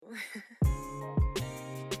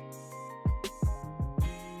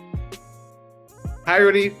Hi,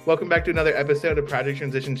 everybody. Welcome back to another episode of Project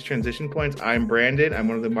Transition's Transition Points. I'm Brandon. I'm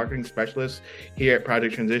one of the marketing specialists here at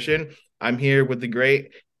Project Transition. I'm here with the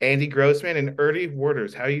great Andy Grossman and Ernie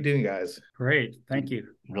Wouters. How are you doing, guys? Great. Thank you.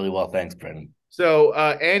 Really well, thanks, Brendan. So,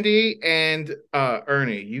 Andy and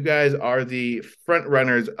Ernie, you guys are the front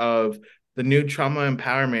runners of the new trauma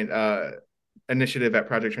empowerment initiative at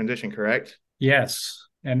Project Transition, correct? Yes,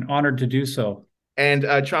 and honored to do so. And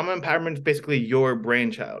trauma empowerment is basically your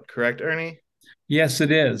brainchild, correct, Ernie? Yes,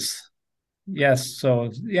 it is. Yes.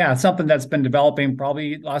 So, yeah, it's something that's been developing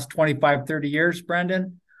probably last 25, 30 years,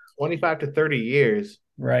 Brendan. 25 to 30 years.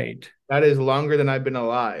 Right. That is longer than I've been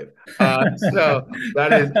alive. So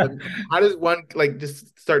that is how does one like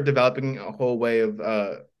just start developing a whole way of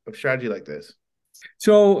strategy like this?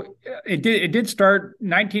 So it did start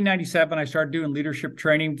 1997. I started doing leadership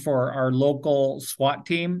training for our local SWAT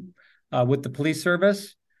team with the police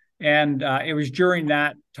service. And it was during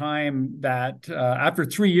that time that after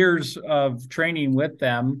 3 years of training with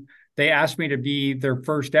them, they asked me to be their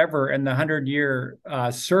first ever in the 100-year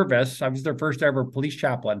service. I was their first ever police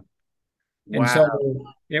chaplain. And so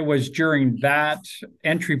Wow. it was during that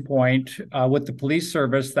entry point with the police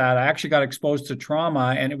service that I actually got exposed to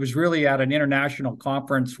trauma. And it was really at an international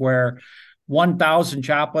conference where 1,000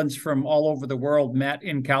 chaplains from all over the world met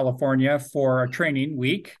in California for a training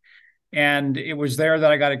week. And it was there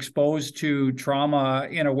that I got exposed to trauma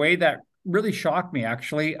in a way that really shocked me,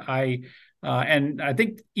 actually. And I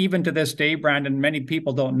think even to this day, Brandon, many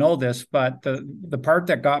people don't know this, but the part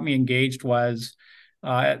that got me engaged was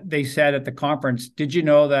they said at the conference, did you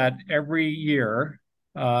know that every year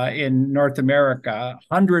in North America,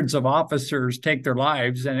 hundreds of officers take their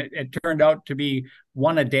lives? And it turned out to be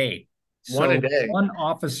one a day. One a So day. one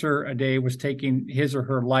officer a day was taking his or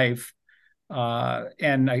her life.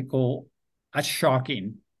 And I go, that's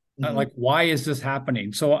shocking. Mhm. Like, why is this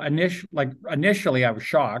happening? So initially, I was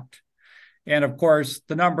shocked. And of course,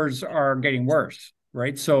 the numbers are getting worse,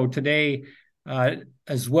 right? So today, uh,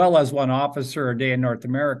 as well as one officer a day in North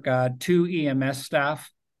America, two EMS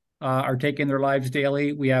staff are taking their lives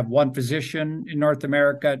daily. We have one physician in North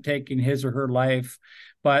America taking his or her life.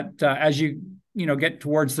 But as you get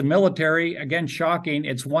towards the military, again, shocking,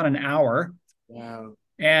 it's one an hour. Wow.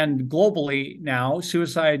 And globally now,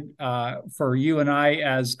 suicide for you and I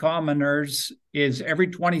as commoners is every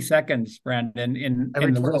 20 seconds, Brandon, in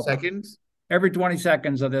Every the 20 world. seconds? Every 20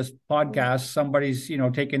 seconds of this Wow. podcast, somebody's,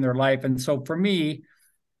 taking their life. And so for me,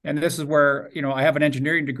 and this is where, I have an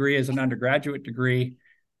engineering degree as an undergraduate degree.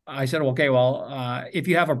 I said, okay, well, if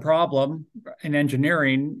you have a problem in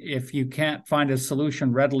engineering, if you can't find a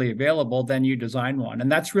solution readily available, then you design one.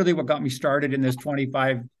 And that's really what got me started in this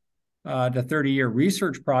 25 to 30-year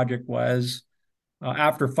research project was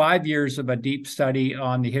after 5 years of a deep study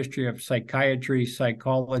on the history of psychiatry,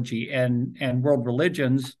 psychology, and world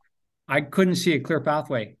religions, I couldn't see a clear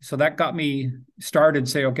pathway. So that got me started,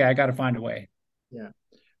 say, okay, I got to find a way. Yeah.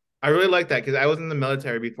 I really like that because I was in the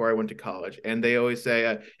military before I went to college, and they always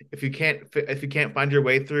say, if you can't find your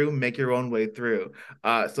way through, make your own way through.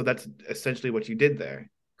 So that's essentially what you did there.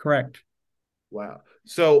 Correct. Wow.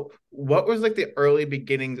 So what was like the early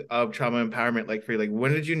beginnings of trauma empowerment like for you? Like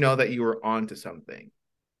when did you know that you were on to something?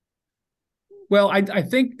 Well, I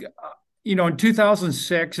think, in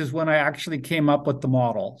 2006 is when I actually came up with the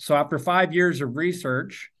model. So after 5 years of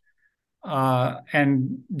research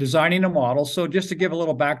and designing a model, so just to give a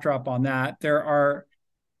little backdrop on that, there are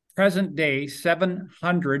present day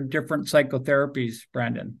 700 different psychotherapies,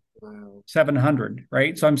 Brandon. Wow. 700,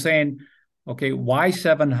 right? So I'm saying, okay, why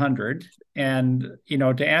 700? And,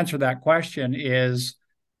 to answer that question is,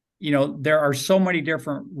 there are so many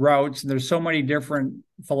different routes and there's so many different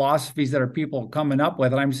philosophies that are people coming up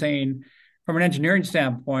with. And I'm saying, from an engineering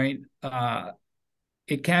standpoint,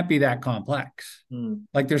 it can't be that complex. Hmm.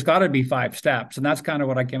 Like there's got to be 5 steps. And that's kind of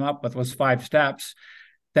what I came up with was 5 steps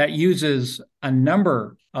that uses a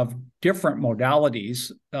number of different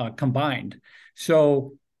modalities combined.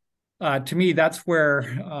 So to me, that's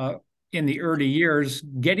where in the early years,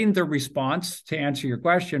 getting the response to answer your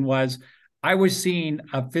question was I was seeing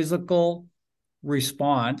a physical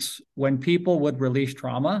response when people would release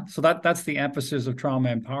trauma. So that's the emphasis of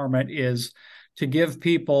trauma empowerment is to give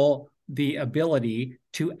people the ability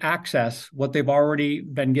to access what they've already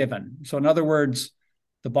been given. So in other words,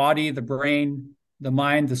 the body, the brain, the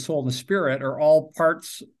mind, the soul, and the spirit are all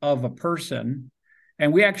parts of a person.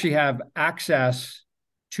 And we actually have access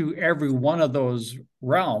to every one of those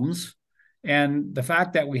realms. And the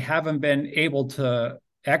fact that we haven't been able to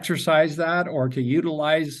exercise that or to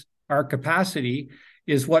utilize our capacity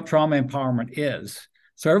is what trauma empowerment is.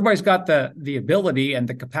 So everybody's got the ability and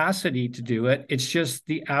the capacity to do it. It's just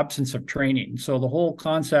the absence of training. So the whole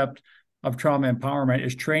concept of trauma empowerment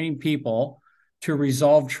is training people to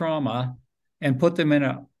resolve trauma and put them in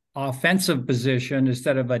an offensive position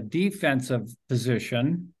instead of a defensive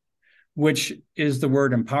position, which is the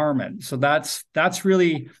word empowerment. So that's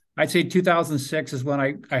really, I'd say 2006 is when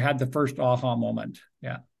I had the first aha moment.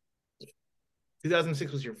 Yeah.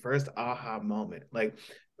 2006 was your first aha moment. Like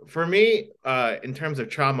for me, in terms of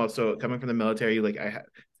trauma, so coming from the military, like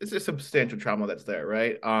it's a substantial trauma that's there,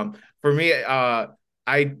 right? For me, I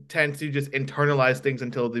tend to just internalize things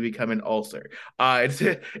until they become an ulcer.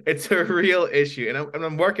 It's a real issue, and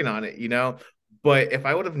I'm working on it, you know. But if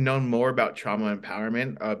I would have known more about trauma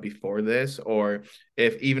empowerment before this, or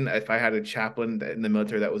if I had a chaplain in the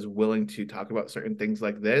military that was willing to talk about certain things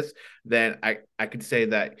like this, then I could say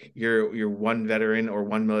that your one veteran or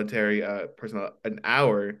one military person an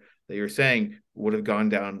hour that you're saying would have gone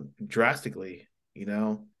down drastically, you know,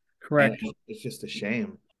 and Correct. it's just a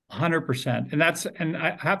shame. 100%. And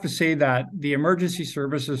I have to say that the emergency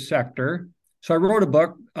services sector. So I wrote a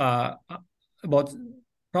book about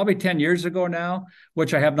probably 10 years ago now,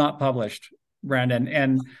 which I have not published, Brandon.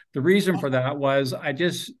 And the reason for that was I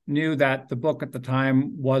just knew that the book at the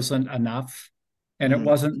time wasn't enough and it Mm-hmm.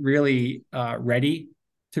 wasn't really ready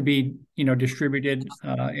to be, distributed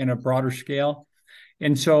in a broader scale.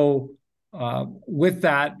 And so with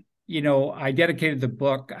that, I dedicated the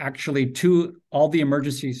book actually to all the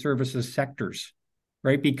emergency services sectors,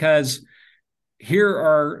 right? Because here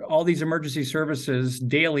are all these emergency services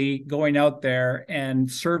daily going out there and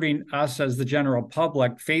serving us as the general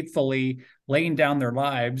public faithfully, laying down their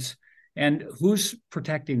lives. And who's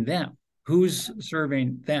protecting them? Who's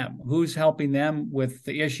serving them? Who's helping them with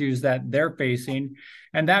the issues that they're facing?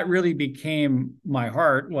 And that really became my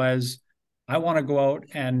heart was I want to go out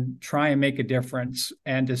and try and make a difference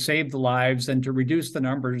and to save the lives and to reduce the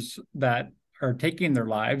numbers that are taking their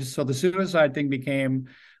lives. So the suicide thing became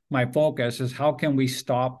my focus is how can we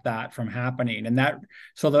stop that from happening. And that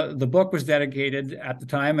so the book was dedicated at the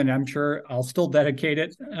time, and I'm sure I'll still dedicate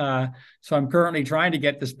it. So I'm currently trying to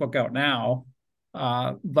get this book out now,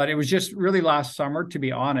 but it was just really last summer, to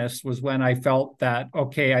be honest, was when I felt that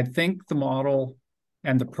okay, I think the model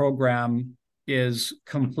and the program is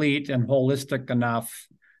complete and holistic enough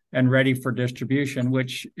and ready for distribution,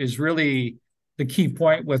 which is really the key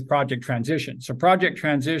point with Project Transition. So Project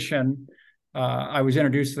Transition, I was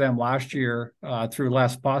introduced to them last year through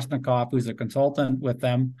Les Postnikoff, who's a consultant with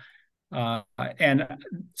them. And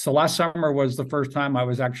so last summer was the first time I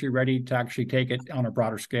was actually ready to actually take it on a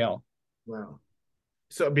broader scale. Wow.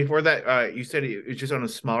 So before that, you said it was just on a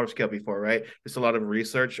smaller scale before, right? Just a lot of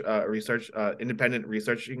independent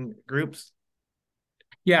researching groups.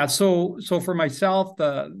 Yeah, so for myself,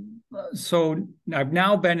 so I've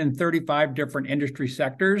now been in 35 different industry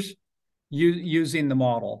sectors using the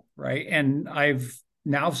model, right? And I've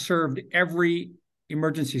now served every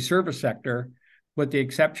emergency service sector with the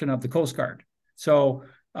exception of the Coast Guard. So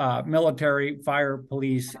military, fire,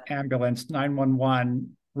 police, ambulance,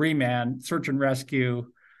 911, remand, search and rescue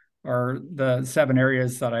are the 7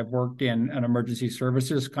 areas that I've worked in emergency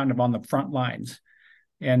services, kind of on the front lines.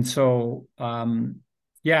 And so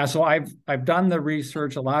yeah, so I've done the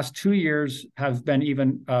research. The last 2 years have been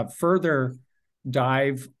even further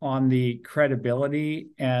dive on the credibility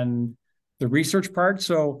and the research part.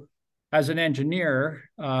 So as an engineer,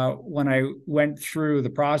 when I went through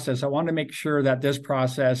the process, I wanted to make sure that this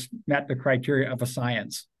process met the criteria of a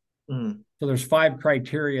science. Mm. So there's 5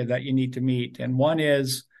 criteria that you need to meet. And one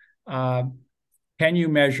is, can you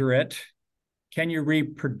measure it? Can you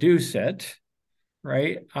reproduce it?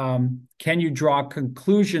 Right? Can you draw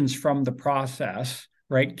conclusions from the process?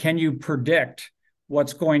 Right? Can you predict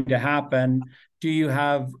what's going to happen? Do you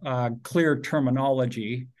have clear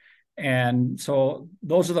terminology? And so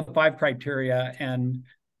those are the 5 criteria, and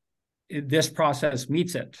this process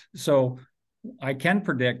meets it. So I can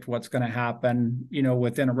predict what's going to happen,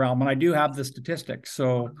 within a realm. And I do have the statistics.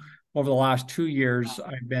 So over the last 2 years,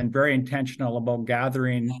 I've been very intentional about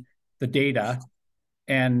gathering the data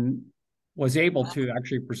and was able to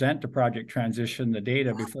actually present to Project Transition the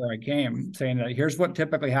data before I came, saying that here's what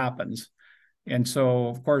typically happens. And so,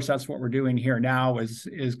 of course, that's what we're doing here now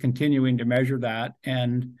is continuing to measure that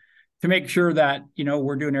and to make sure that,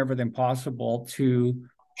 we're doing everything possible to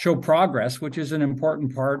show progress, which is an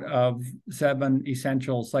important part of 7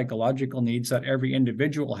 essential psychological needs that every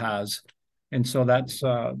individual has. And so that's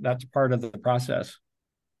part of the process.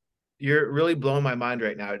 You're really blowing my mind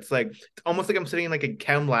right now. It's almost like I'm sitting in like a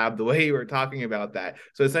chem lab the way you were talking about that.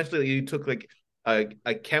 So essentially you took like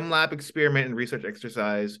a chem lab experiment and research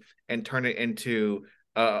exercise and turn it into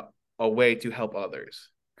a a way to help others.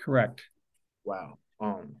 Correct. Wow.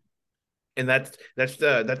 And that's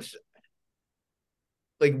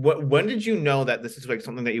like what when did you know that this is like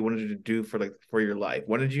something that you wanted to do for like for your life?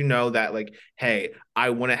 When did you know that like, hey, I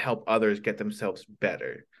want to help others get themselves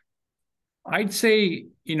better? I'd say,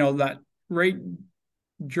 that right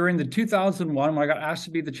during the 2001, when I got asked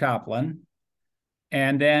to be the chaplain,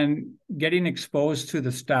 and then getting exposed to the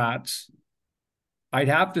stats, I'd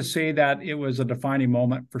have to say that it was a defining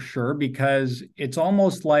moment for sure, because it's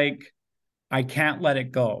almost like I can't let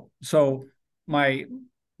it go. So my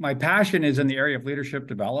my passion is in the area of leadership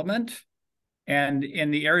development. And in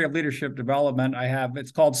the area of leadership development,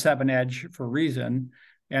 it's called 7 Edge for a reason.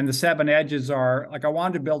 And the 7 Edges are like, I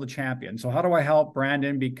wanted to build a champion. So how do I help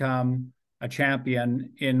Brandon become a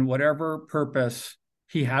champion in whatever purpose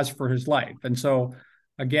he has for his life? And so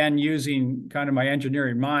again, using kind of my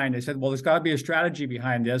engineering mind, I said, well, there's got to be a strategy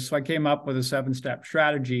behind this. So I came up with a 7-step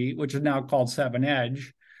strategy, which is now called 7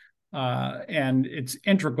 Edge. And it's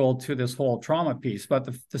integral to this whole trauma piece. But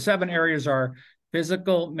the 7 areas are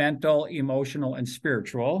physical, mental, emotional, and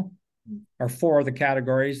spiritual are 4 of the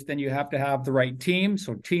categories. Then you have to have the right team,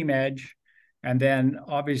 so team edge. And then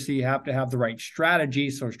obviously you have to have the right strategy,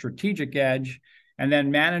 so strategic edge. And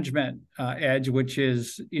then management edge, which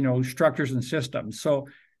is, structures and systems. So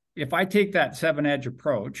if I take that 7 Edge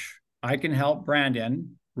approach, I can help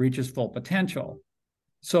Brandon reach his full potential.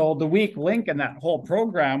 So the weak link in that whole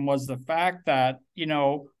program was the fact that,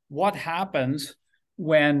 what happens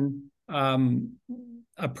when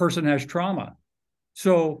a person has trauma.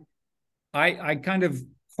 So I kind of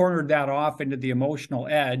cornered that off into the emotional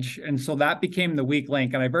edge. And so that became the weak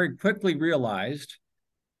link. And I very quickly realized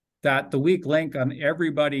that the weak link on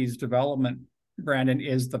everybody's development, Brandon,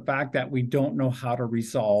 is the fact that we don't know how to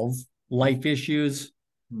resolve life issues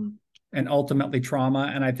and ultimately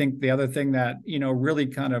trauma. And I think the other thing that, really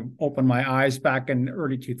kind of opened my eyes back in the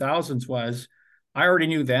early 2000s was I already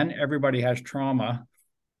knew then everybody has trauma,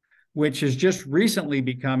 which is just recently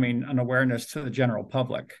becoming an awareness to the general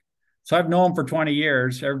public. So I've known for 20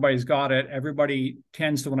 years, everybody's got it. Everybody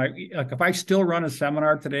tends to, if I still run a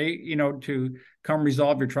seminar today, to come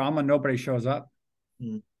resolve your trauma, nobody shows up.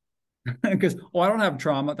 Because, I don't have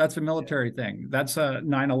trauma. That's a military thing. That's a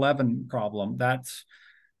 9/11 problem. That's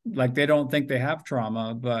like, they don't think they have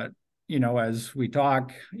trauma, but as we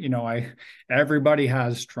talk, everybody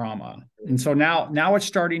has trauma. And so now it's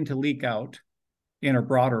starting to leak out in a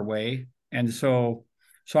broader way. And so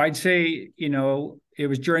I'd say, it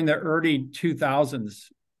was during the early 2000s,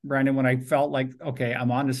 Brandon, when I felt like, okay, I'm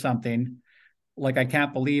onto something. Like, I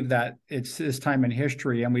can't believe that it's this time in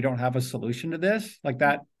history and we don't have a solution to this. Like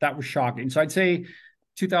that was shocking. So I'd say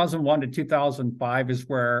 2001 to 2005 is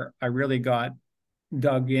where I really got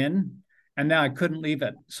dug in, and now I couldn't leave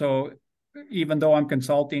it. So even though I'm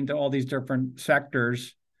consulting to all these different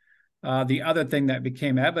sectors, the other thing that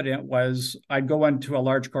became evident was I'd go into a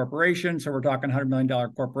large corporation. So we're talking $100 million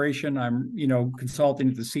corporation. I'm, consulting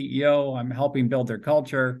to the CEO. I'm helping build their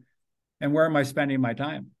culture. And where am I spending my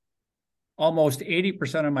time? Almost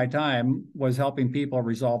 80% of my time was helping people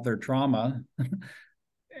resolve their trauma.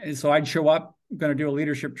 And so I'd show up, going to do a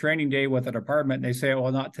leadership training day with a department, and they say,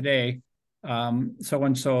 well, not today.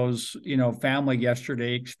 So-and-so's, family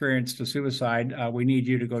yesterday experienced a suicide. We need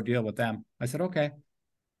you to go deal with them. I said, okay.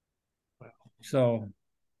 Wow. So,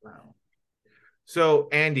 wow. So,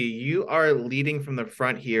 Andy, you are leading from the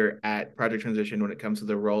front here at Project Transition when it comes to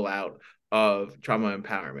the rollout of trauma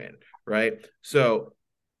empowerment, right? So,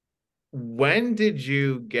 when did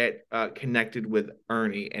you get connected with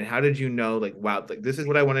Ernie, and how did you know, like, wow, like this is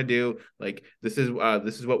what I want to do, like this is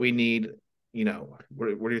what we need, what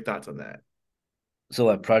are your thoughts on that? So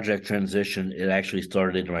at Project Transition, it actually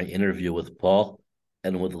started in my interview with Paul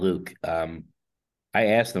and with Luke. I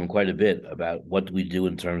asked them quite a bit about what do we do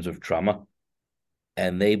in terms of trauma,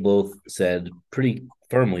 and they both said pretty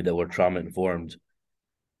firmly that we're trauma informed.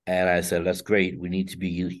 And I said, that's great. We need to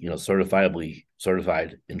be,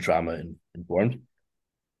 certified in trauma informed.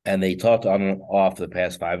 And they talked on and off the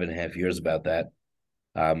past 5.5 years about that.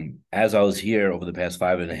 As I was here over the past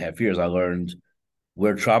 5.5 years, I learned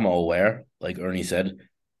we're trauma aware, like Ernie said.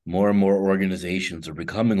 More and more organizations are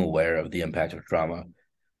becoming aware of the impact of trauma.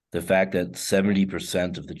 The fact that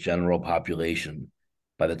 70% of the general population,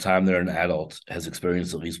 by the time they're an adult, has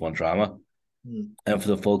experienced at least one trauma. And for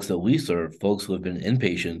the folks that we serve, folks who have been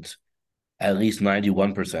inpatient, at least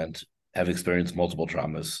 91% have experienced multiple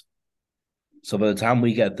traumas. So by the time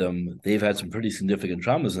we get them, they've had some pretty significant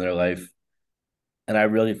traumas in their life. And I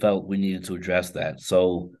really felt we needed to address that.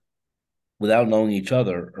 So without knowing each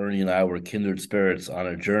other, Ernie and I were kindred spirits on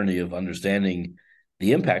a journey of understanding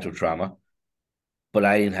the impact of trauma. but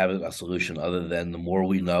I didn't have a solution other than the more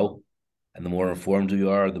we know and the more informed we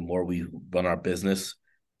are, the more we run our business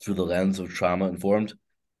through the lens of trauma informed,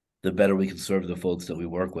 the better we can serve the folks that we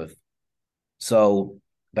work with. So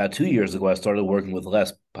about 2 years ago, I started working with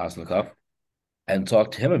Les Posnikoff and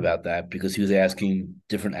talked to him about that because he was asking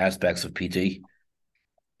different aspects of PT.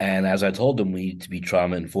 And as I told him, we need to be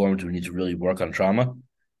trauma informed. We need to really work on trauma.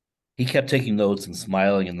 He kept taking notes and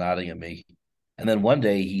smiling and nodding at me. And then one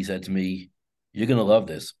day he said to me, "You're going to love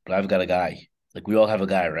this, but I've got a guy. Like we all have a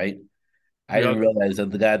guy, right?" I We all didn't realize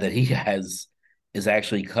that the guy that he has is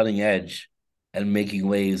actually cutting edge and making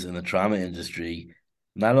waves in the trauma industry,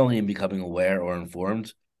 not only in becoming aware or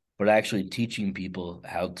informed, but actually teaching people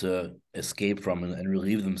how to escape from and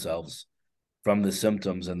relieve themselves from the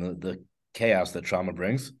symptoms and the chaos that trauma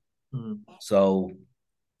brings. Mhm. So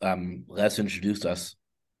Les introduced us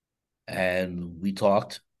and we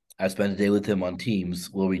talked. I spent a day with him on Teams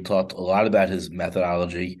where we talked a lot about his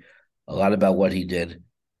methodology, a lot about what he did.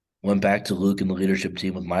 Went back to Luke and the leadership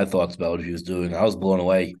team with my thoughts about what he was doing. I was blown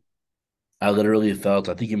away. I literally felt,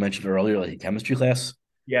 I think you mentioned earlier, like a chemistry class.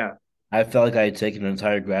 Yeah. I felt like I had taken an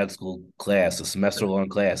entire grad school class, a semester long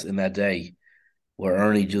class in that day, where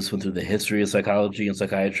Ernie just went through the history of psychology and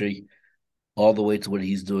psychiatry, all the way to what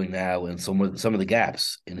he's doing now, and some of the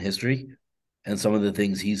gaps in history, and some of the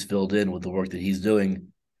things he's filled in with the work that he's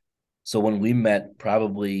doing. So when we met,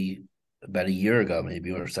 probably about a year ago,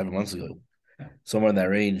 maybe or 7 months ago, somewhere in that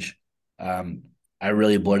range, um, I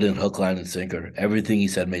really bought in hook, line, and sinker. Everything he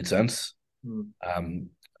said made sense. Mhm.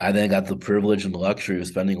 I then got the privilege and the luxury of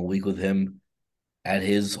spending a week with him at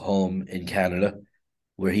his home in Canada,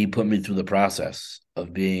 where he put me through the process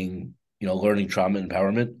of being, learning trauma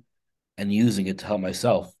empowerment and using it to help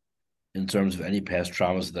myself in terms of any past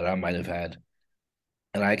traumas that I might have had.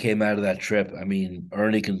 And I came out of that trip. I mean,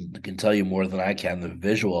 Ernie can tell you more than I can the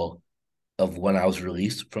visual of when I was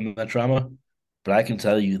released from that trauma. But I can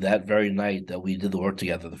tell you that very night that we did the work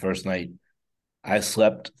together, the first night, I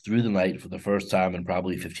slept through the night for the first time in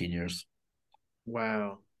probably 15 years.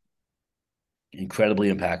 Wow.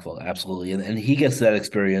 Incredibly impactful, absolutely. And he gets that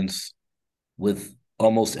experience with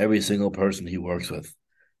almost every single person he works with.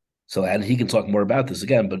 So, and he can talk more about this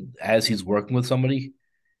again, but as he's working with somebody,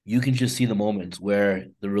 you can just see the moments where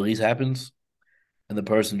the release happens and the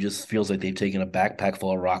person just feels like they've taken a backpack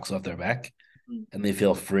full of rocks off their back Mhm. and they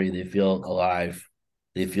feel free, they feel alive,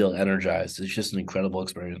 they feel energized. It's just an incredible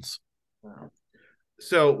experience. Wow.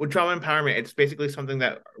 So with trauma empowerment, it's basically something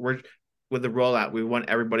that we're with the rollout, we want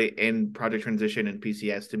everybody in Project Transition and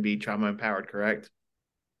PCS to be trauma empowered, correct?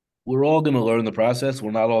 We're all going to learn the process.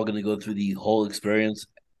 We're not all going to go through the whole experience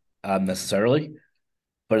necessarily,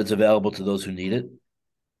 but it's available to those who need it.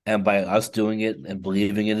 And by us doing it and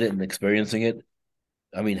believing in it and experiencing it,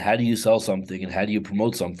 I mean, how do you sell something and how do you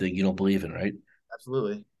promote something you don't believe in, right?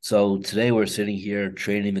 Absolutely. So today we're sitting here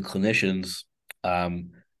training the clinicians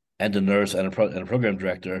um, and a nurse and a program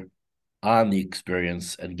director on the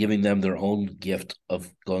experience and giving them their own gift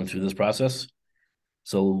of going through this process.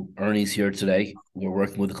 So Ernie's here today. We're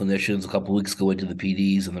working with the clinicians. A couple of weeks ago into the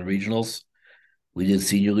PDs and the regionals. We did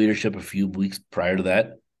senior leadership a few weeks prior to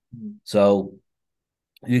that. Mhm. So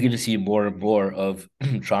you're going to see more and more of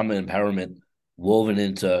trauma empowerment woven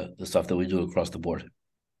into the stuff that we do across the board.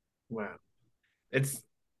 Wow. It's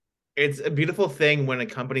it's a beautiful thing when a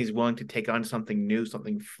company is willing to take on something new,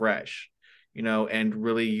 something fresh, and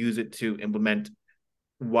really use it to implement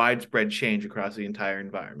widespread change across the entire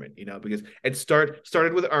environment, because it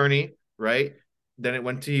started with Ernie, right? Then it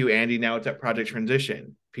went to you, Andy. Now it's at Project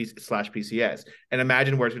Transition slash PCS. And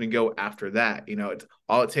imagine where it's going to go after that. It's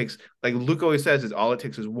all it takes, like Luke always says, is all it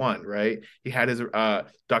takes is one, right? He had his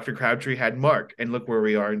Dr. Crabtree had Mark, and look where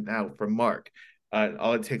we are now from Mark.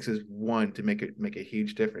 All it takes is one to make a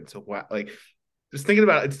huge difference. So wow, like just thinking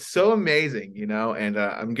about it, it's so amazing, and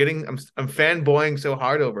I'm fanboying so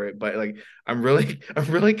hard over it, but like I'm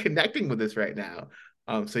really connecting with this right now.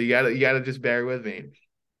 So you gotta just bear with me.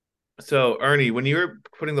 So Ernie, when you were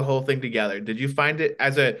putting the whole thing together, did you find it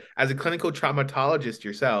as a clinical traumatologist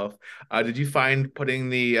yourself? Did you find putting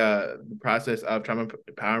the process of trauma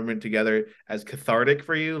empowerment together as cathartic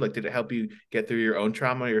for you? Like, did it help you get through your own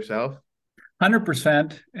trauma yourself?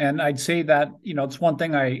 100%. And I'd say that, it's one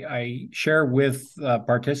thing I share with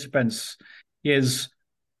participants is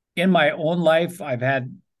in my own life, I've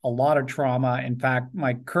had a lot of trauma. In fact,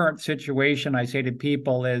 my current situation, I say to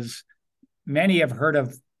people, is many have heard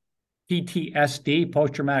of PTSD,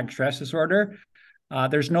 post traumatic stress disorder.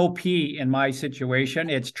 There's no P in my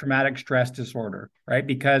situation. It's traumatic stress disorder, right?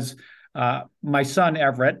 Because my son,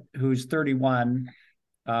 Everett, who's 31,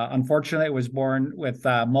 unfortunately was born with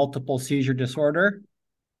multiple seizure disorder.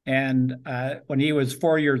 And when he was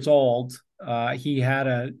 4 years old, he had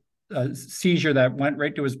a seizure that went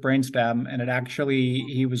right to his brainstem, and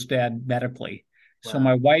he was dead medically. So Wow.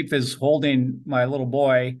 my wife is holding my little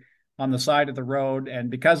boy on the side of the road, and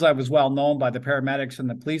because I was well known by the paramedics and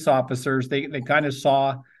the police officers, they kind of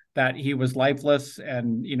saw that he was lifeless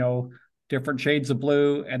and different shades of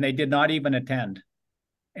blue, and they did not even attend.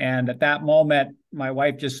 And at that moment, my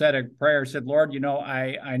wife just said a prayer, said, Lord,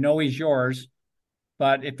 I know he's yours,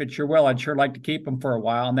 but if it's your will, I'd sure like to keep him for a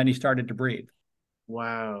while. And then he started to breathe.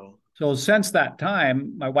 Wow. So since that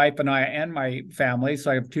time, my wife and I and my family, so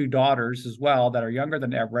I have two daughters as well that are younger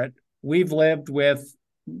than Everett, we've lived with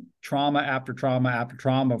trauma after trauma after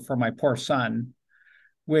trauma for my poor son,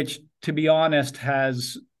 which, to be honest,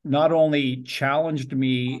 has not only challenged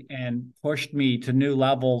me and pushed me to new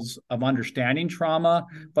levels of understanding trauma,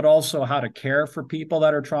 but also how to care for people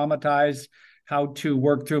that are traumatized, how to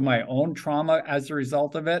work through my own trauma as a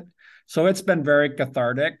result of it. So it's been very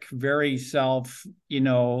cathartic, very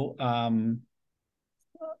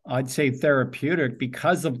I'd say therapeutic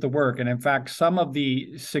because of the work. And in fact, some of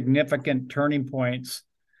the significant turning points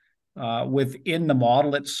within the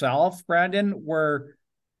model itself, Brandon, were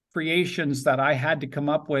creations that I had to come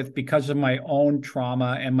up with because of my own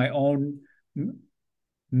trauma and my own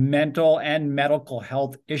mental and medical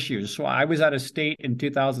health issues. So I was at a state in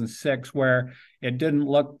 2006 where it didn't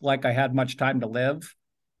look like I had much time to live.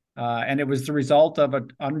 And it was the result of an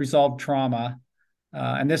unresolved trauma.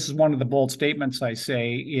 And this is one of the bold statements I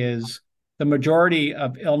say is the majority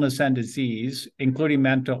of illness and disease, including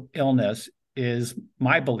mental illness, is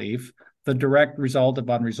my belief, the direct result of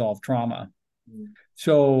unresolved trauma. Mm.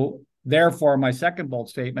 So therefore, my second bold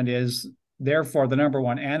statement is, therefore, the number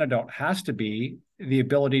one antidote has to be the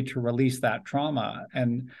ability to release that trauma.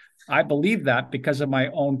 And I believe that because of my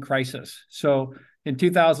own crisis. So in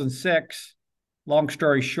 2006, long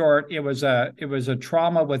story short, it was a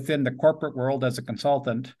trauma within the corporate world as a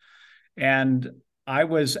consultant. And I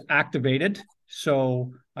was activated.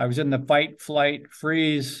 So I was in the fight, flight,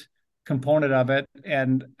 freeze component of it.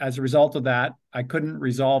 And as a result of that, I couldn't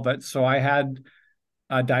resolve it. So I had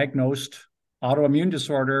a diagnosed autoimmune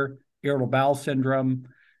disorder, irritable bowel syndrome,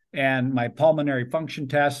 and my pulmonary function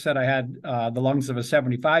test said I had the lungs of a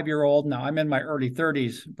 75-year-old. Now I'm in my early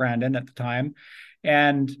 30s, Brandon, at the time.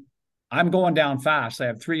 And I'm going down fast. I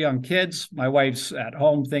have 3 young kids. My wife's at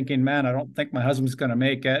home thinking, man, I don't think my husband's going to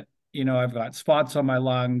make it. I've got spots on my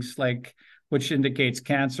lungs, which indicates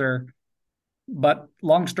cancer. But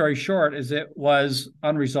long story short is it was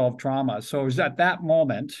unresolved trauma. So it was at that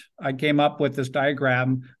moment I came up with this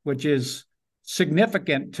diagram, which is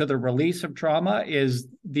significant to the release of trauma, is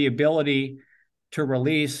the ability to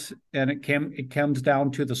release, and it comes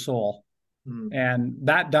down to the soul. And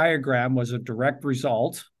that diagram was a direct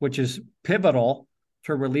result, which is pivotal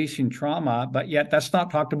to releasing trauma, but yet that's not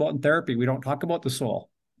talked about in therapy. We don't talk about the soul.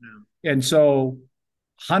 No. And so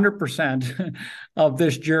 100% of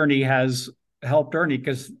this journey has helped Ernie,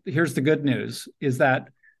 because here's the good news, is that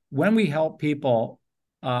when we help people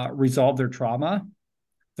resolve their trauma,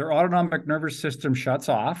 their autonomic nervous system shuts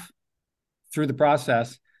off through the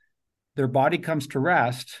process, their body comes to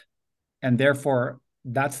rest, and therefore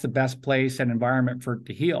that's the best place and environment for it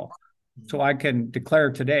to heal. So I can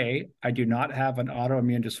declare today, I do not have an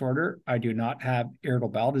autoimmune disorder. I do not have irritable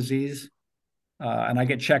bowel disease. And I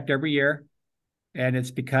get checked every year. And it's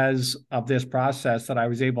because of this process that I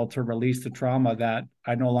was able to release the trauma that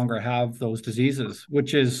I no longer have those diseases,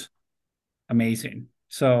 which is amazing.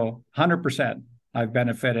 So 100% I've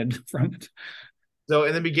benefited from it. So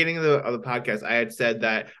in the beginning of the podcast, I had said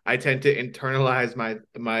that I tend to internalize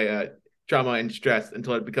my trauma and stress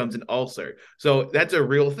until it becomes an ulcer. So that's a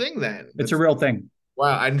real thing then. It's a real thing.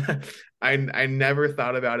 Wow. I never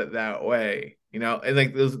thought about it that way, and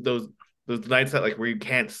like those nights that where you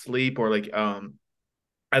can't sleep, or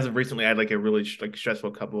as of recently, I had a really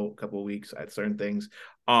stressful couple of weeks at certain things.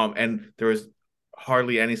 And there was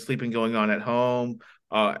hardly any sleeping going on at home.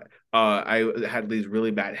 I had these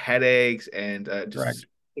really bad headaches and just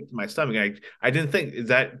sick to my stomach. I didn't think, is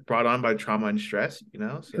that brought on by trauma and stress,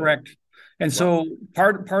 So, correct. And so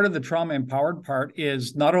part of the trauma empowered part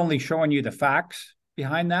is not only showing you the facts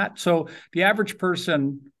behind that. So the average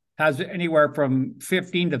person has anywhere from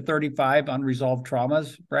 15 to 35 unresolved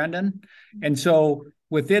traumas, Brandon. And so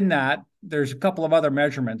within that, there's a couple of other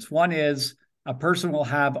measurements. One is a person will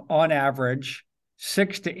have on average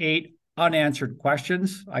 6 to 8 unanswered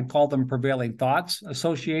questions. I call them prevailing thoughts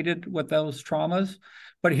associated with those traumas.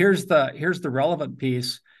 But here's the relevant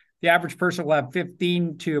piece. The average person will have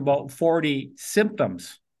 15 to about 40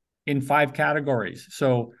 symptoms in 5 categories.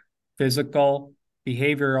 So physical,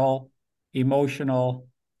 behavioral, emotional,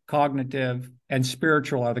 cognitive, and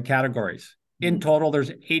spiritual are the categories. In total,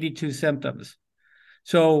 there's 82 symptoms.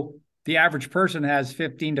 So the average person has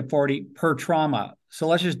 15 to 40 per trauma. So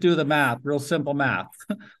let's just do the math, real simple math.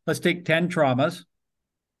 Let's take 10 traumas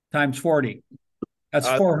times 40. That's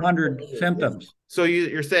 400 symptoms. So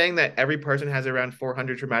you're saying that every person has around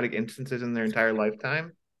 400 traumatic instances in their entire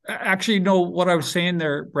lifetime? Actually, no, what I was saying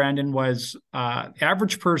there, Brandon, was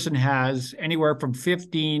average person has anywhere from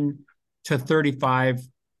 15 to 35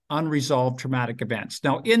 unresolved traumatic events.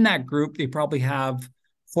 Now, in that group, they probably have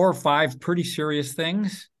 4 or 5 pretty serious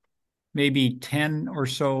things, maybe 10 or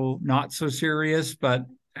so not so serious,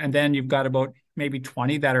 and then you've got about maybe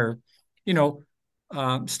 20 that are,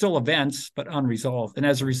 still events, but unresolved. And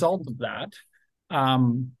as a result of that,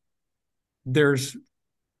 there's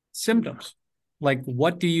symptoms. Like,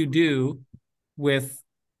 what do you do with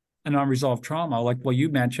an unresolved trauma? Like, well, you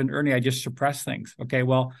mentioned, Ernie, I just suppress things. Okay,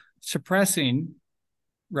 well, suppressing,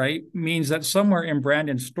 right, means that somewhere in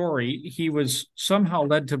Brandon's story, he was somehow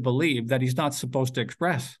led to believe that he's not supposed to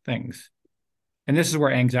express things. And this is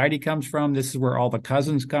where anxiety comes from. This is where all the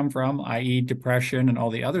cousins come from, i.e., depression and all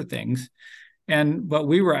the other things. But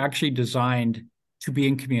we were actually designed to be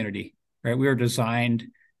in community, right? We were designed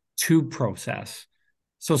to process.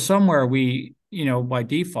 So somewhere we, by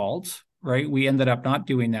default, right, we ended up not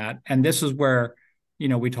doing that. And this is where,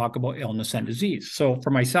 we talk about illness and disease. So for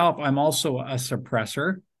myself, I'm also a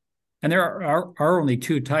suppressor. And there are only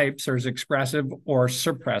 2 types. There's expressive or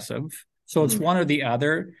suppressive. So it's one or the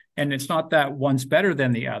other. And it's not that one's better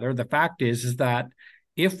than the other. The fact is that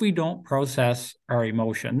if we don't process our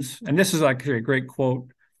emotions, and this is actually a great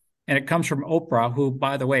quote, and it comes from Oprah, who,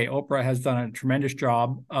 by the way, Oprah has done a tremendous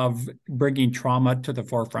job of bringing trauma to the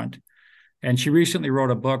forefront. And she recently wrote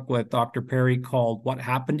a book with Dr. Perry called What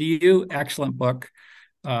Happened to You? Excellent book.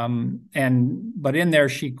 But in there,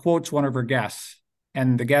 she quotes one of her guests.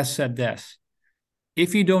 And the guest said this: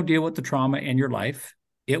 if you don't deal with the trauma in your life,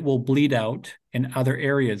 it will bleed out in other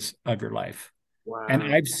areas of your life. Wow. And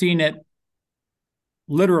I've seen it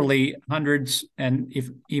literally hundreds and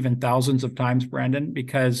even thousands of times, Brandon,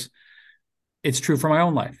 because it's true for my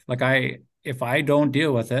own life. Like if I don't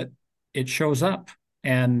deal with it, it shows up.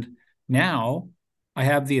 And now I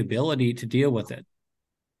have the ability to deal with it,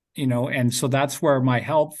 and so that's where my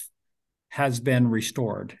health has been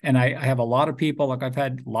restored. And I have a lot of people, like I've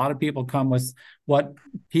had a lot of people come with what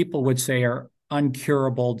people would say are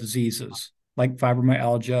uncurable diseases, like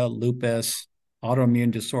fibromyalgia, lupus,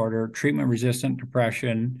 autoimmune disorder, treatment-resistant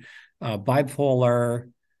depression, bipolar,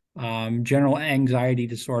 general anxiety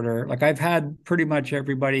disorder. Like I've had pretty much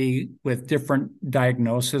everybody with different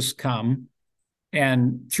diagnoses come,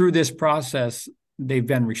 and through this process, they've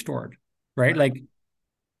been restored, right?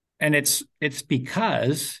 And it's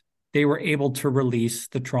because they were able to release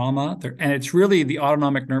the trauma. And it's really the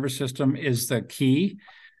autonomic nervous system is the key.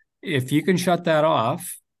 If you can shut that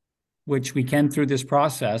off, which we can through this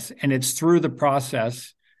process, and it's through the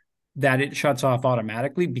process that it shuts off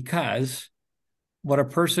automatically, because what a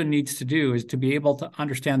person needs to do is to be able to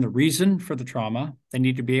understand the reason for the trauma. They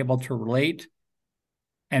need to be able to relate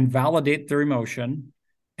and validate their emotion.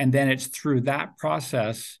 And then it's through that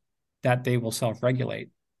process that they will self-regulate.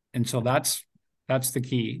 And so that's the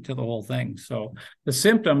key to the whole thing. So the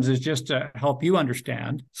symptoms is just to help you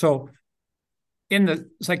understand. So in the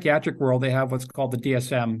psychiatric world, they have what's called the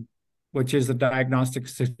DSM, which is the Diagnostic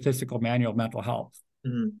Statistical Manual of Mental Health.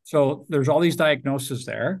 Mm-hmm. So there's all these diagnoses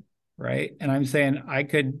there, right? And I'm saying I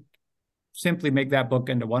could simply make that book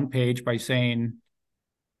into one page by saying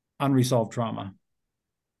unresolved trauma,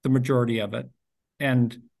 the majority of it.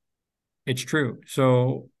 And it's true.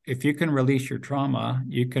 So if you can release your trauma,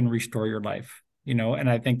 you can restore your life, and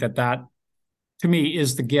I think that to me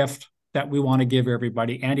is the gift that we want to give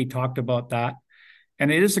everybody. Andy talked about that.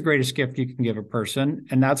 And it is the greatest gift you can give a person.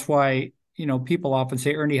 And that's why, people often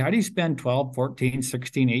say, Ernie, how do you spend 12, 14,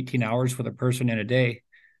 16, 18 hours with a person in a day?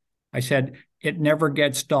 I said, it never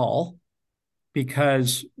gets dull,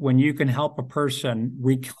 because when you can help a person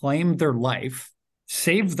reclaim their life,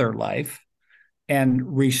 save their life,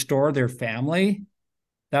 and restore their family,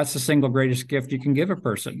 that's the single greatest gift you can give a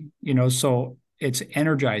person, so it's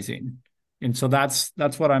energizing. And so that's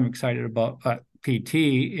what I'm excited about. PT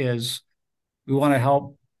is we want to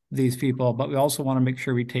help these people, but we also want to make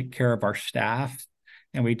sure we take care of our staff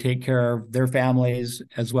and we take care of their families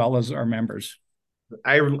as well as our members.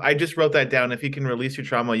 I just wrote that down. If you can release your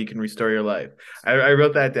trauma, you can restore your life. I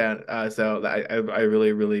wrote that down. So I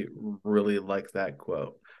really, really, really like that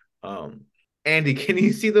quote. Andy, can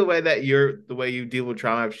you see the way that the way you deal with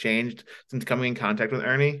trauma have changed since coming in contact with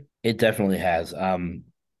Ernie? It definitely has.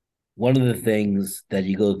 One of the things that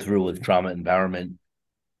you go through with trauma empowerment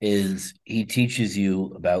is he teaches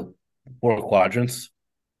you about 4 quadrants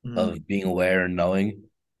Mm, of being aware and knowing.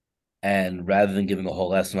 And rather than giving a whole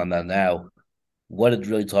lesson on that now, what it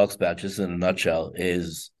really talks about, just in a nutshell,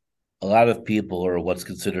 is a lot of people are what's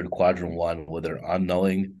considered quadrant one, where they're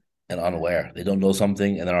unknowing and unaware. They don't know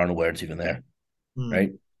something and they're unaware it's even there, mm, right?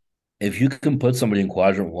 If you can put somebody in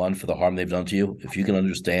quadrant one for the harm they've done to you, if you can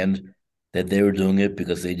understand that they were doing it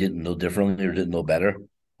because they didn't know differently or didn't know better,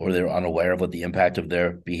 or they were unaware of what the impact of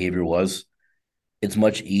their behavior was, it's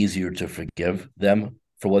much easier to forgive them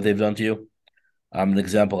for what they've done to you. An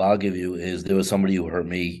example I'll give you is there was somebody who hurt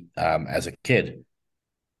me as a kid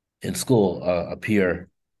in school, a peer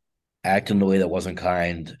acted in a way that wasn't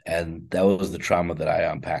kind, and that was the trauma that I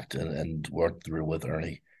unpacked and worked through with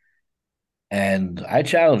Ernie. And I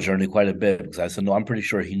challenged Ernie quite a bit because I said, no, I'm pretty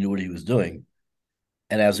sure he knew what he was doing.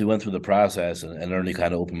 And as we went through the process and Ernie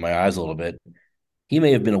kind of opened my eyes a little bit, he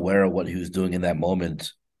may have been aware of what he was doing in that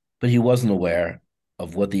moment, but he wasn't aware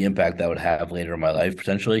of what the impact that would have later in my life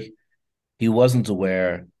potentially. He wasn't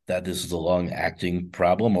aware that this is a long acting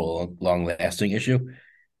problem or long lasting issue.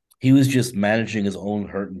 He was just managing his own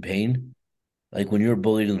hurt and pain. Like when you're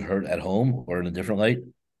bullied and hurt at home or in a different light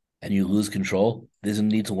and you lose control, there's a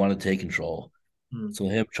need to want to take control. mm. So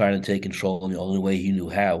him trying to take control, and the only way he knew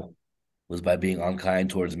how was by being unkind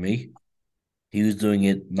towards me. He was doing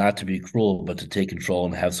it not to be cruel, but to take control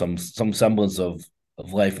and have some semblance of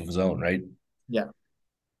life of his own, right? Yeah.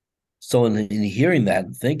 So in hearing that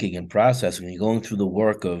and thinking and processing and going through the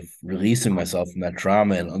work of releasing myself from that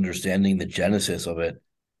trauma and understanding the genesis of it,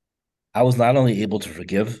 I was not only able to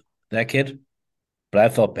forgive that kid, but I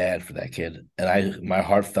felt bad for that kid. And my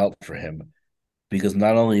heart felt for him because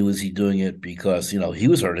not only was he doing it because, he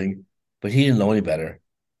was hurting, but he didn't know any better.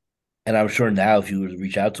 And I'm sure now if you were to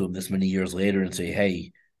reach out to him this many years later and say,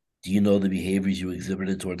 hey, do you know the behaviors you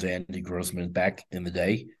exhibited towards Andy Grossman back in the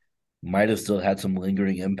day might have still had some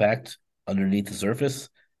lingering impact underneath the surface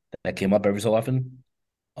that came up every so often?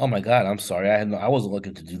 Oh my God, I'm sorry. I wasn't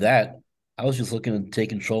looking to do that. I was just looking to take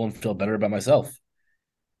control and feel better about myself.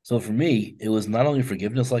 So for me, it was not only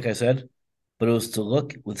forgiveness, like I said, but it was to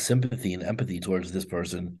look with sympathy and empathy towards this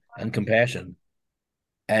person and compassion.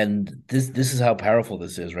 And this is how powerful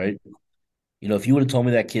this is, right? If you would have told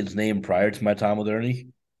me that kid's name prior to my time with Ernie,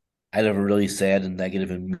 I'd have a really sad and negative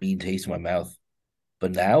and mean taste in my mouth.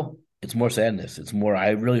 But now it's more sadness. It's more,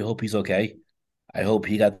 I really hope he's okay. I hope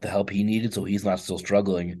he got the help he needed so he's not still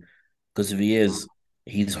struggling. Because if he is,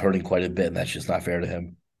 he's hurting quite a bit, and that's just not fair to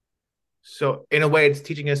him. So in a way, it's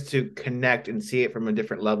teaching us to connect and see it from a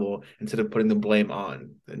different level instead of putting the blame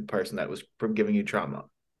on the person that was giving you trauma.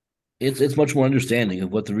 It's much more understanding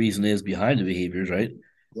of what the reason is behind the behaviors, right?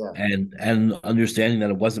 Yeah. And understanding that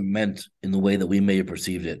it wasn't meant in the way that we may have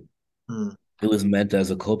perceived it. Mm, It was meant as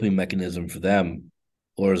a coping mechanism for them,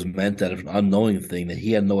 or it was meant as an unknowing thing that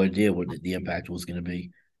he had no idea what the impact was going to be.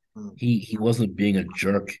 mm. He wasn't being a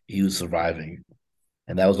jerk; he was surviving,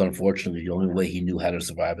 and that was unfortunately the only way he knew how to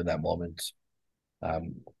survive in that moment.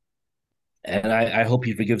 Um, and I hope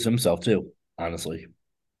he forgives himself too. Honestly,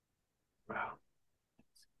 Wow.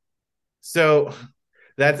 So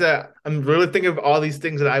I'm really thinking of all these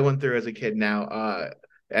things that I went through as a kid now.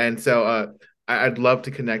 And so I'd love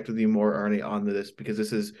to connect with you more, Ernie, on this because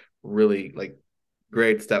this is really like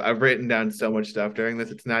great stuff. I've written down so much stuff during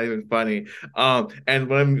this. It's not even funny. And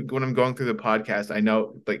when I'm going through the podcast, I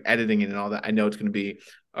know like editing it and all that, I know it's gonna be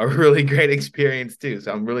a really great experience too.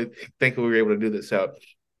 So I'm really thankful we were able to do this. So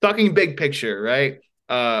talking big picture, right?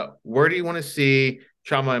 Where do you want to see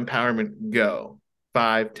trauma empowerment go?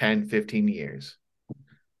 5, 10, 15 years.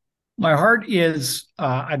 My heart is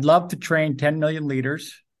I'd love to train 10 million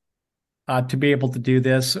leaders to be able to do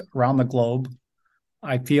this around the globe.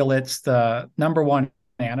 I feel it's the number one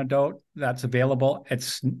antidote that's available.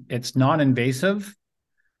 It's non-invasive.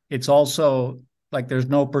 It's also like there's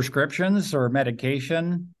no prescriptions or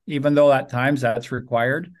medication, even though at times that's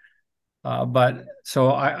required. But so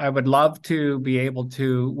I would love to be able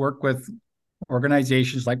to work with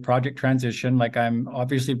organizations like Project Transition. Like I'm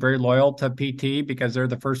obviously very loyal to PT because they're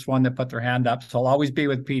the first one that put their hand up. So I'll always be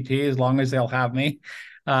with PT as long as they'll have me.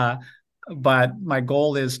 Uh, but my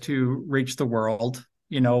goal is to reach the world,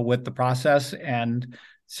 with the process. And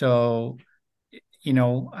so,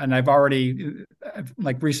 and I've already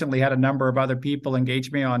like recently had a number of other people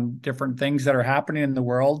engage me on different things that are happening in the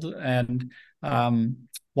world. And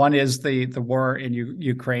one is the war in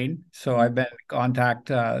Ukraine. So I've been in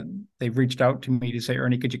contact. They've reached out to me to say,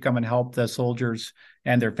 Ernie, could you come and help the soldiers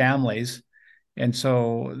and their families? And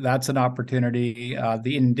so that's an opportunity.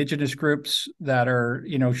 The indigenous groups that are,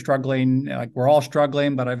 struggling, like we're all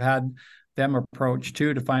struggling, but I've had them approach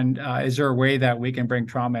too, to find is there a way that we can bring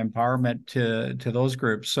trauma empowerment to those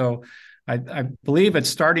groups. So I believe it's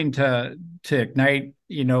starting to ignite,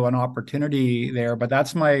 an opportunity there. But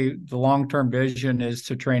that's the long-term vision, is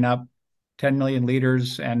to train up 10 million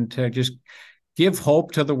leaders and to just give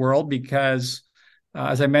hope to the world, because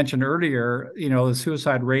as I mentioned earlier, the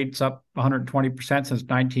suicide rate's up 120% since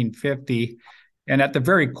 1950. And at the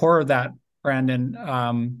very core of that,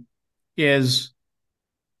 Brandon, is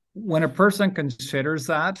when a person considers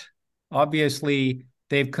that, obviously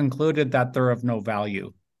they've concluded that they're of no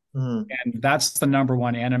value. And that's the number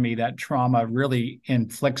one enemy that trauma really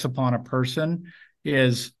inflicts upon a person,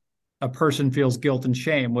 is a person feels guilt and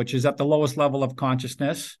shame, which is at the lowest level of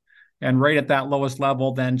consciousness. And right at that lowest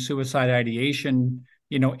level, then suicide ideation,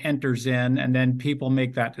 enters in, and then people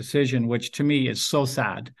make that decision, which to me is so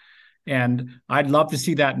sad. And I'd love to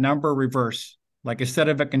see that number reverse. Like, instead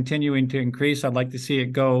of it continuing to increase, I'd like to see it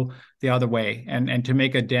go the other way, and to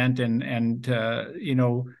make a dent and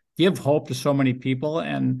give hope to so many people.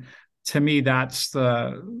 And to me, that's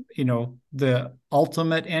the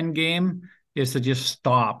ultimate end game, is to just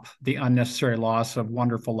stop the unnecessary loss of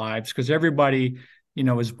wonderful lives, because everybody,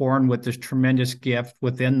 is born with this tremendous gift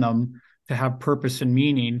within them to have purpose and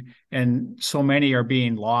meaning. And so many are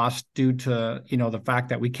being lost due to, the fact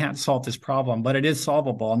that we can't solve this problem, but it is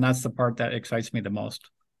solvable. And that's the part that excites me the most.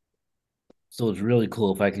 So it's really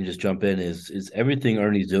cool, if I can just jump in, is everything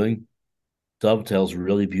Ernie's doing dovetails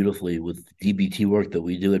really beautifully with DBT work that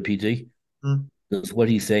we do at PT. Because what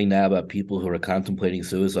he's saying now about people who are contemplating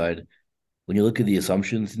suicide, when you look at the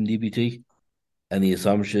assumptions in DBT and the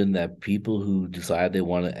assumption that people who decide they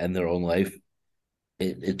want to end their own life,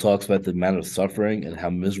 it talks about the amount of suffering and how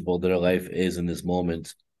miserable their life is in this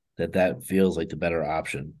moment, that feels like the better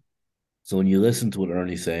option. So when you listen to what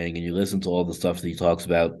Ernie's saying and you listen to all the stuff that he talks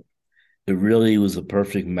about, it really was a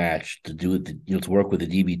perfect match to do it, to work with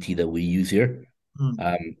the DBT that we use here.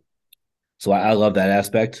 So I love that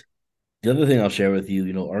aspect. The other thing I'll share with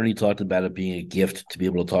you, Ernie talked about it being a gift to be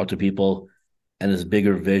able to talk to people, and his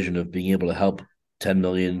bigger vision of being able to help 10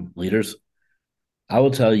 million leaders. I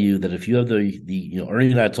will tell you that if you have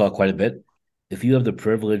Ernie and I talk quite a bit. If you have the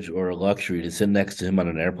privilege or luxury to sit next to him on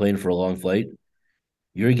an airplane for a long flight,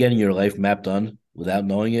 you're getting your life map done without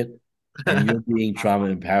knowing it, and you're being trauma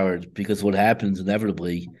empowered, because what happens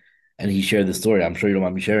inevitably, and he shared this story, I'm sure you don't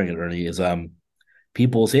mind me sharing it, Ernie, is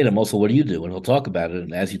people will say to him, also, what do you do? And he'll talk about it.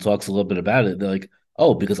 And as he talks a little bit about it, they're like,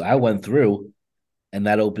 oh, because I went through, and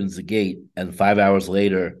that opens the gate. And 5 hours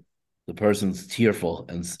later, the person's tearful.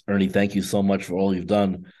 And Ernie, thank you so much for all you've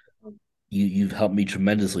done. You've helped me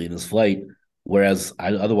tremendously in this flight. Whereas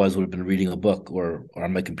I otherwise would have been reading a book or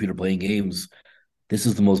on my computer playing games. This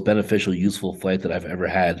is the most beneficial, useful flight that I've ever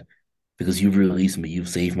had, because you've released me. You've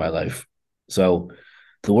saved my life. So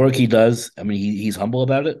the work he does, I mean, he's humble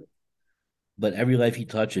about it, but every life he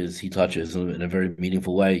touches in a very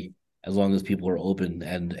meaningful way, as long as people are open,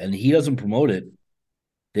 and he doesn't promote it.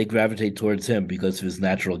 They gravitate towards him because of his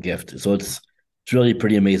natural gift. So it's really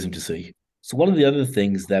pretty amazing to see. So one of the other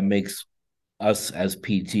things that makes us as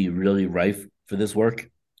PT really rife for this work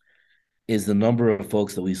is the number of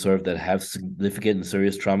folks that we serve that have significant and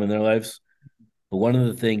serious trauma in their lives. But one of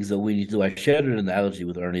the things that we need to do, I shared an analogy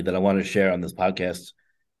with Ernie that I want to share on this podcast,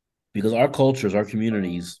 because our cultures, our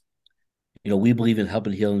communities, we believe in help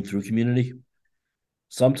and healing through community.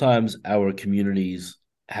 Sometimes our communities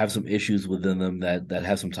have some issues within them that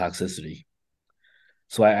have some toxicity.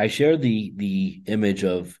 So I shared the image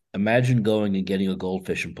of, imagine going and getting a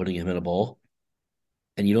goldfish and putting him in a bowl,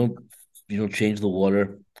 and you don't change the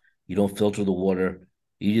water, you don't filter the water,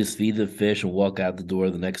 you just feed the fish and walk out the door.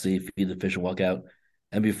 The next day you feed the fish and walk out,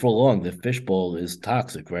 and before long the fish bowl is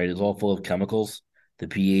toxic, right? It's all full of chemicals, the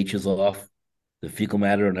pH is off, the fecal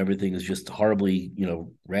matter and everything is just horribly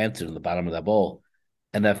rancid in the bottom of that bowl,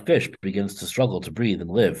 and that fish begins to struggle to breathe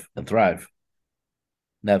and live and thrive.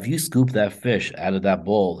 Now, if you scoop that fish out of that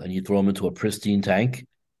bowl and you throw him into a pristine tank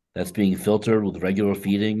that's being filtered with regular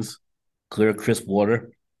feedings, clear, crisp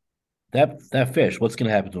water, that fish, what's going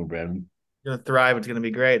to happen to him, Brandon? It's going to thrive. It's going to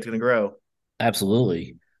be great. It's going to grow.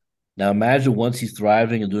 Absolutely. Now, imagine once he's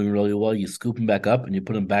thriving and doing really well, you scoop him back up and you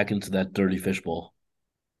put him back into that dirty fish bowl.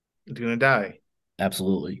 It's going to die.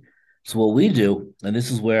 Absolutely. So what we do, and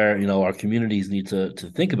this is where our communities need to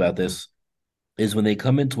think about this, is when they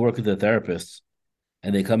come in to work with their therapists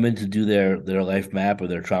and they come in to do their life map or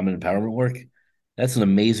their trauma empowerment work, that's an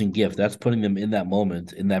amazing gift. That's putting them in that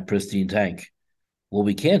moment in that pristine tank. What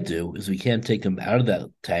we can't do is we can't take them out of that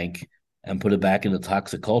tank and put it back in the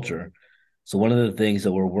toxic culture. So one of the things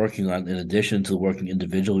that we're working on, in addition to working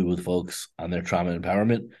individually with folks on their trauma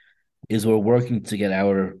empowerment, is we're working to get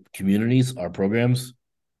our communities, our programs,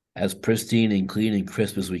 as pristine and clean and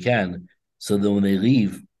crisp as we can, so that when they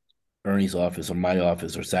leave Ernie's office or my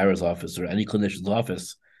office or Sarah's office or any clinician's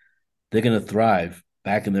office, they're going to thrive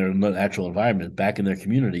back in their natural environment, back in their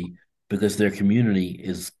community, because their community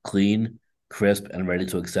is clean, crisp, and ready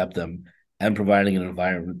to accept them, and providing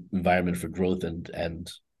an environment for growth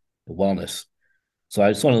and wellness. So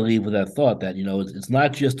I just want to leave with that thought that, it's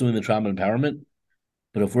not just doing the trauma empowerment,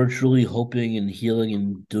 but if we're truly hoping and healing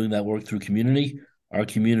and doing that work through community, our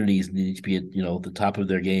communities need to be at, the top of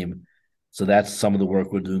their game. So that's some of the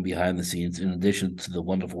work we're doing behind the scenes, in addition to the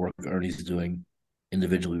wonderful work Ernie's doing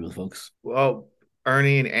individually with folks. Well,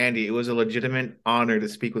 Ernie and Andy, it was a legitimate honor to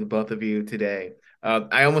speak with both of you today.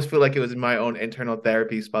 I almost feel like it was my own internal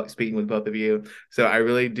therapy speaking with both of you. So I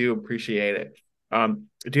really do appreciate it.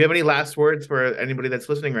 Do you have any last words for anybody that's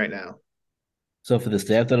listening right now? So for the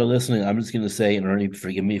staff that are listening, I'm just going to say, and Ernie,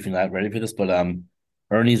 forgive me if you're not ready for this, but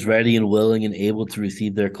Ernie's ready and willing and able to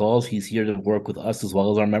receive their calls. He's here to work with us as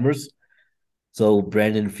well as our members. So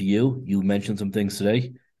Brandon, for you mentioned some things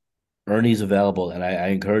today. Ernie's available, and I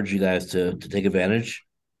encourage you guys to take advantage.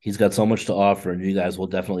 He's got so much to offer, and you guys will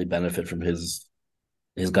definitely benefit from his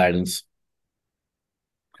guidance.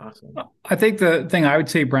 Awesome. I think the thing I would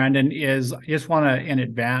say, Brandon, is I just want to, in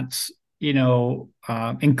advance,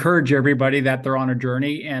 encourage everybody that they're on a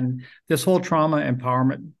journey. And this whole trauma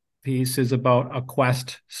empowerment piece is about a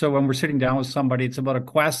quest. So when we're sitting down with somebody, it's about a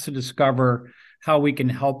quest to discover how we can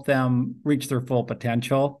help them reach their full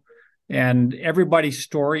potential. And everybody's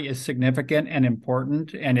story is significant and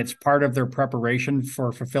important, and it's part of their preparation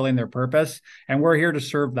for fulfilling their purpose. And we're here to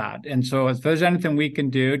serve that. And so if there's anything we can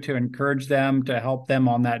do to encourage them, to help them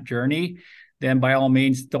on that journey, then by all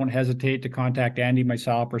means, don't hesitate to contact Andy,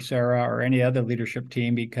 myself, or Sarah, or any other leadership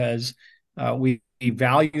team, because we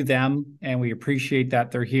value them and we appreciate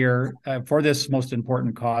that they're here for this most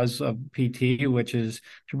important cause of PT, which is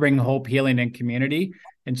to bring hope, healing, and community.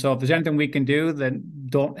 And so if there's anything we can do, then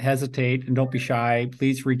don't hesitate and don't be shy.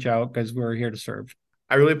 Please reach out, because we're here to serve.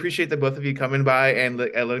 I really appreciate that both of you coming by and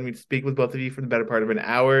letting me speak with both of you for the better part of an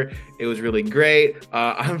hour. It was really great.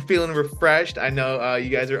 I'm feeling refreshed. I know you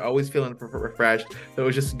guys are always feeling refreshed. So it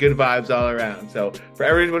was just good vibes all around. So for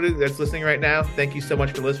everybody that's listening right now, thank you so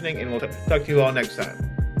much for listening, and we'll talk to you all next time.